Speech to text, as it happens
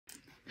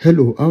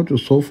Hello, how to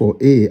solve for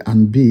a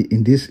and b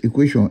in this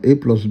equation? A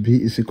plus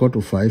b is equal to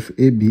 5,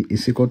 ab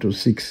is equal to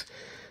 6.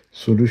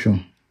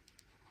 Solution.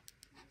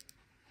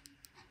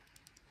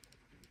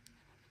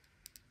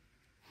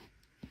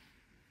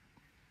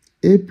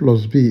 A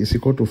plus b is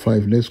equal to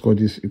 5. Let's call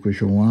this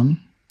equation 1.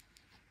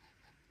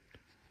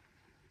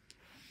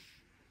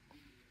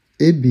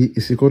 AB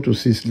is equal to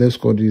 6. Let's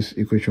call this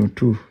equation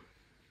 2.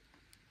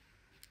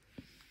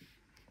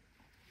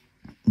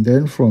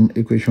 Then from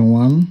equation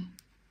 1,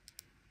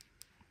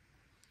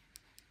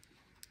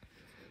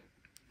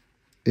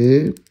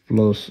 a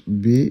plus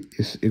b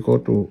is equal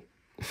to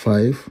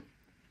 5.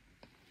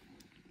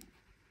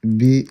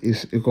 B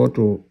is equal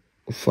to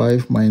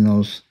 5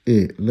 minus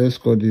a. Let's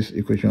call this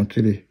equation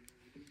 3.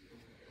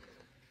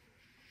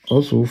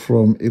 Also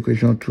from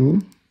equation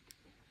 2,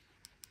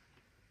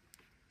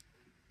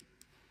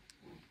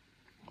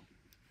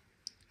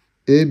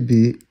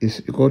 AB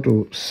is equal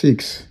to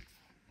 6.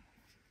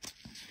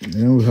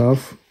 Then we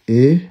have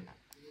a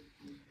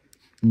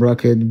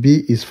bracket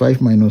b is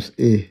 5 minus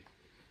a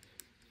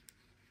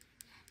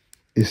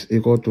is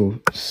equal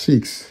to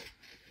 6.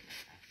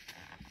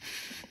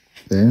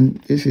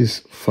 Then this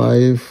is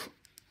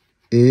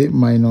 5a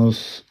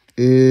minus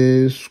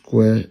a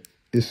square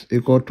is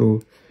equal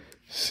to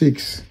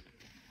 6.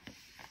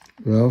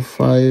 We have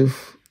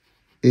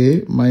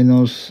 5a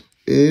minus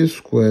a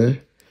square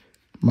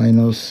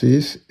minus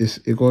 6 is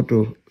equal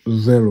to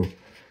 0.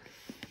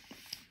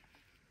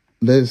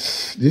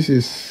 This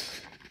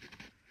is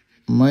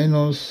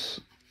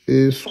minus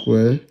a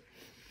square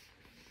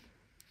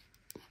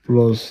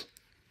plus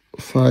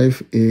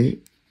 5a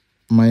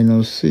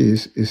minus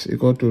 6 is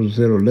equal to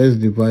 0. Let's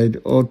divide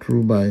all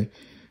through by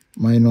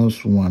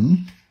minus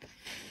 1.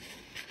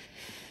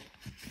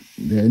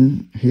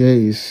 Then here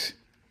is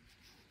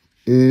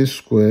a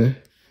square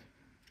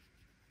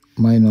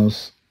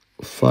minus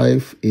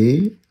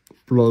 5a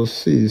plus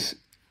 6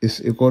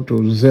 is equal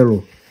to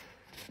 0.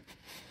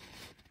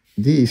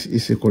 This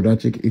is a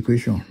quadratic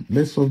equation.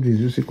 Let's solve this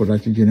using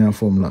quadratic general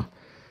formula.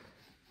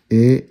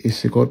 A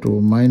is equal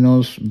to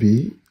minus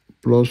b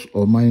plus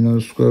or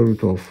minus square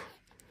root of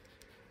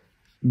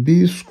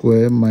b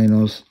square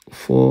minus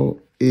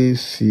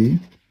 4ac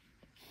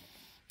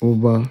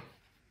over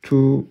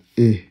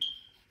 2a,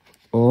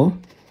 or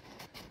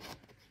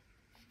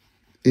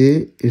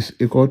a is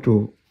equal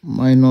to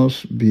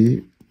minus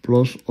b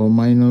plus or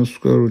minus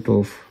square root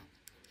of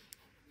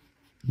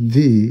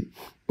d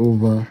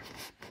over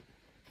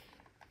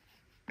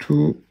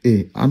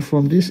 2a. And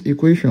from this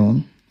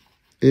equation,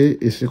 a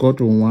is equal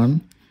to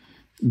 1,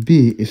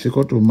 b is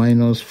equal to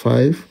minus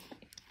 5,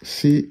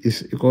 c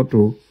is equal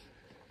to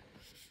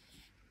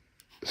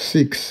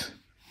 6.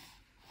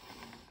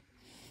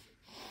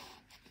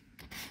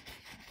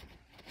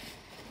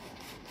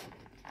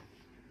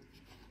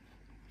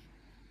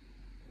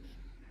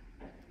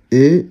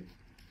 A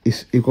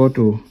is equal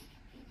to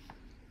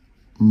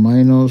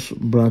minus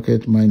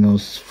bracket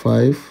minus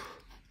 5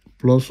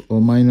 plus or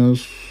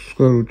minus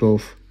square root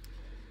of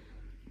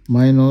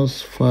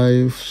minus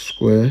 5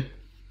 square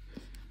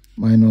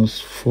minus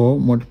 4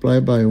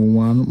 multiplied by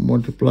 1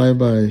 multiplied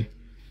by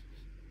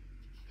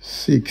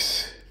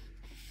 6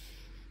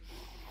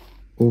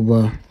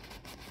 over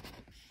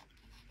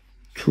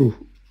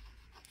 2,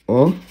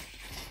 or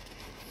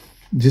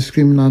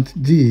discriminant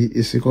d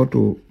is equal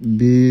to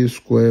b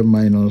square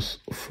minus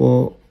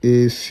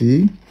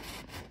 4ac.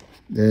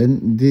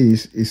 Then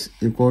this is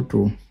equal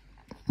to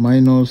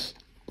minus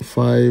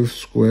 5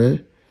 square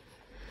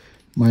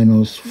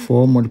minus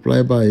 4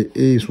 multiplied by a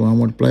is 1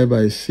 multiplied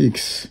by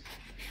 6.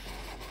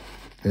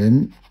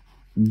 Then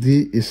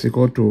d is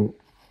equal to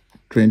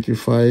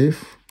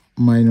 25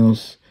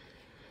 minus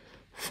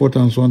 4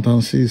 times 1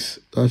 times 6,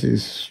 that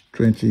is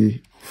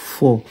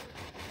 24.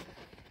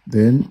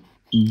 Then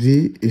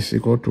d is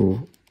equal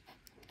to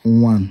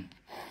 1.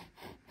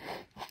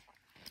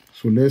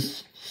 So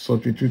let's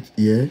substitute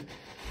here.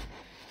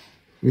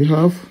 We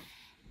have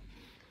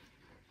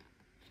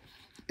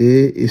a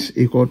is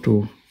equal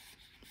to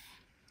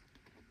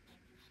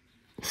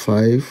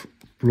 5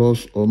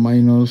 plus or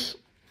minus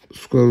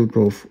square root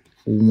of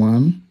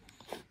 1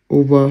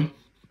 over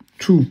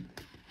 2.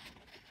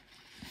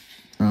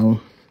 Now,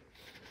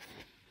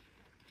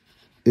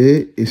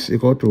 a is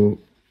equal to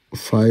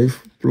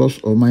 5 plus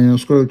or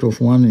minus square root of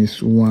 1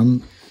 is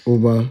 1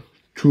 over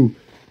 2.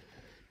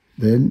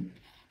 Then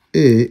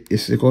a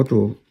is equal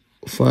to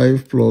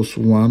 5 plus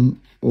 1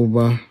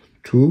 over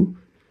 2,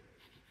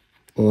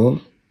 or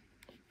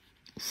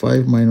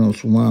 5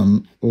 minus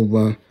 1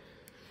 over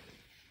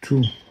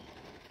 2.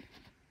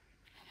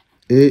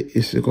 A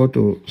is equal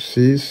to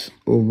 6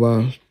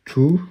 over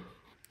 2,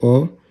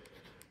 or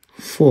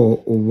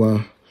 4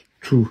 over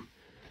 2.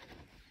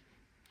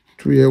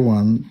 2 here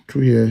 1, 2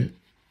 here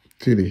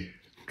 3,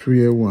 2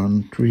 here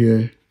 1, 2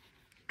 here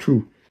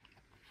 2.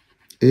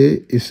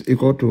 A is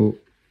equal to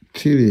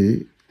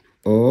 3,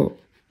 or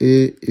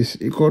a is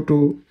equal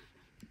to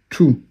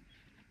 2.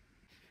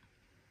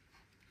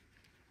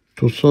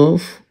 To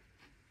solve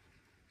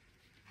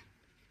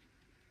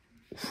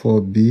for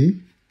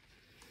b,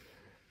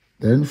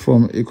 Then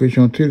from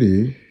equation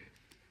 3,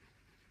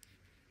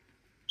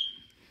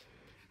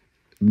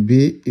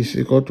 b is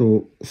equal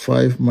to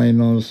 5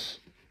 minus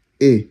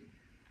a.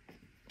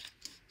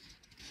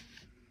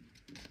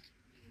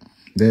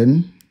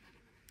 Then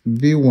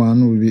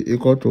b1 will be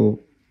equal to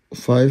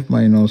 5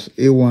 minus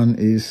a1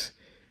 is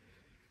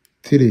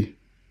 3.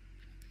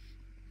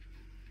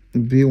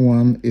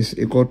 b1 is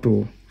equal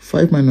to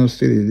 5 minus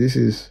 3, this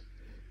is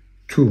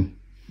 2.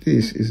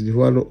 This is the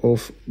value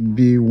of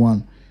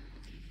b1.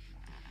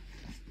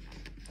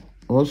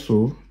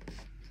 Also,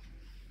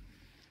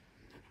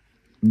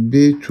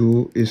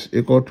 b2 is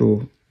equal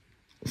to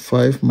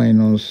 5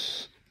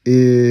 minus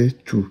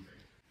a2.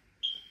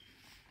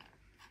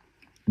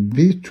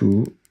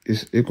 b2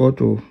 is equal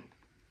to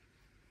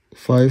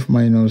 5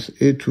 minus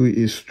a2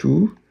 is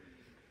 2.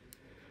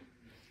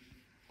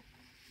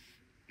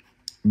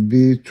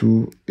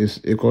 b2 is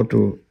equal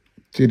to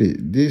 3.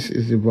 This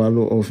is the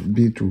value of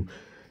b2.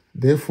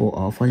 Therefore,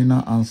 our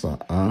final answer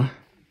are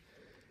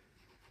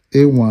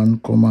a1,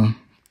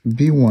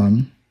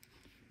 b1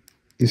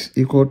 is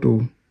equal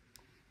to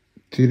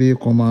 3,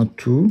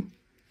 2.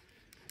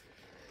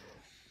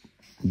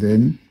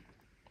 Then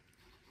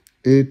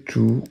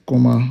a2,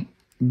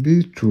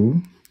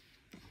 b2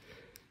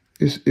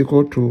 is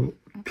equal to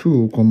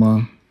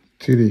 2,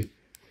 3.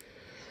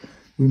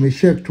 We may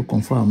check to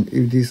confirm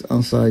if this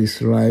answer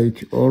is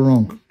right or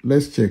wrong.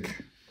 Let's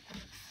check.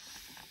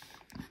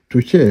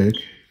 To check,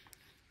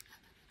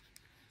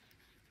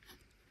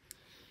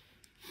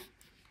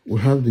 we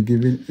have the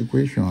given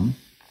equation.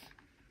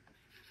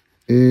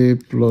 A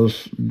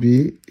plus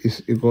b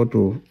is equal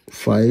to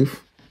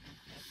 5.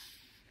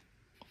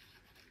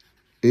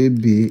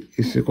 AB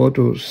is equal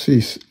to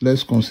 6.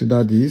 Let's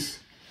consider this.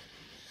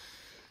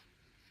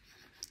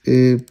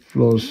 A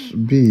plus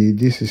b,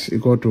 this is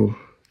equal to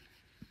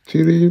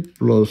 3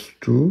 plus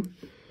 2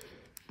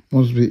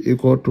 must be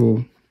equal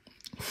to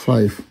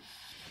 5.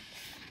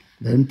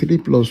 Then 3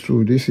 plus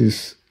 2, this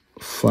is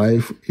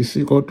 5, is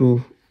equal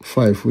to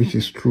 5, which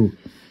is true.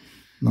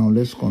 Now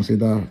let's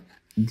consider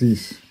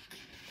this.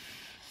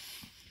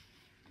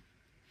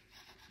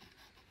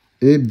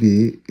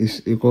 AB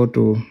is equal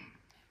to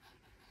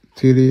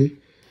 3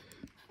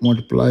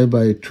 multiplied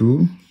by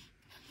 2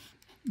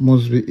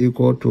 must be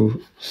equal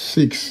to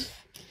 6.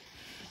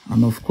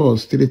 And of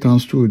course, 3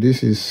 times 2,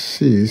 this is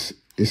 6,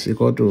 is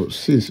equal to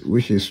 6,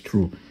 which is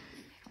true.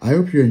 I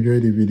hope you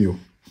enjoyed the video.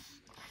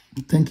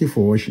 Thank you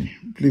for watching.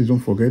 Please don't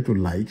forget to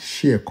like,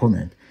 share,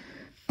 comment,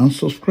 and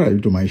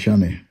subscribe to my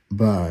channel.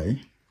 Bye.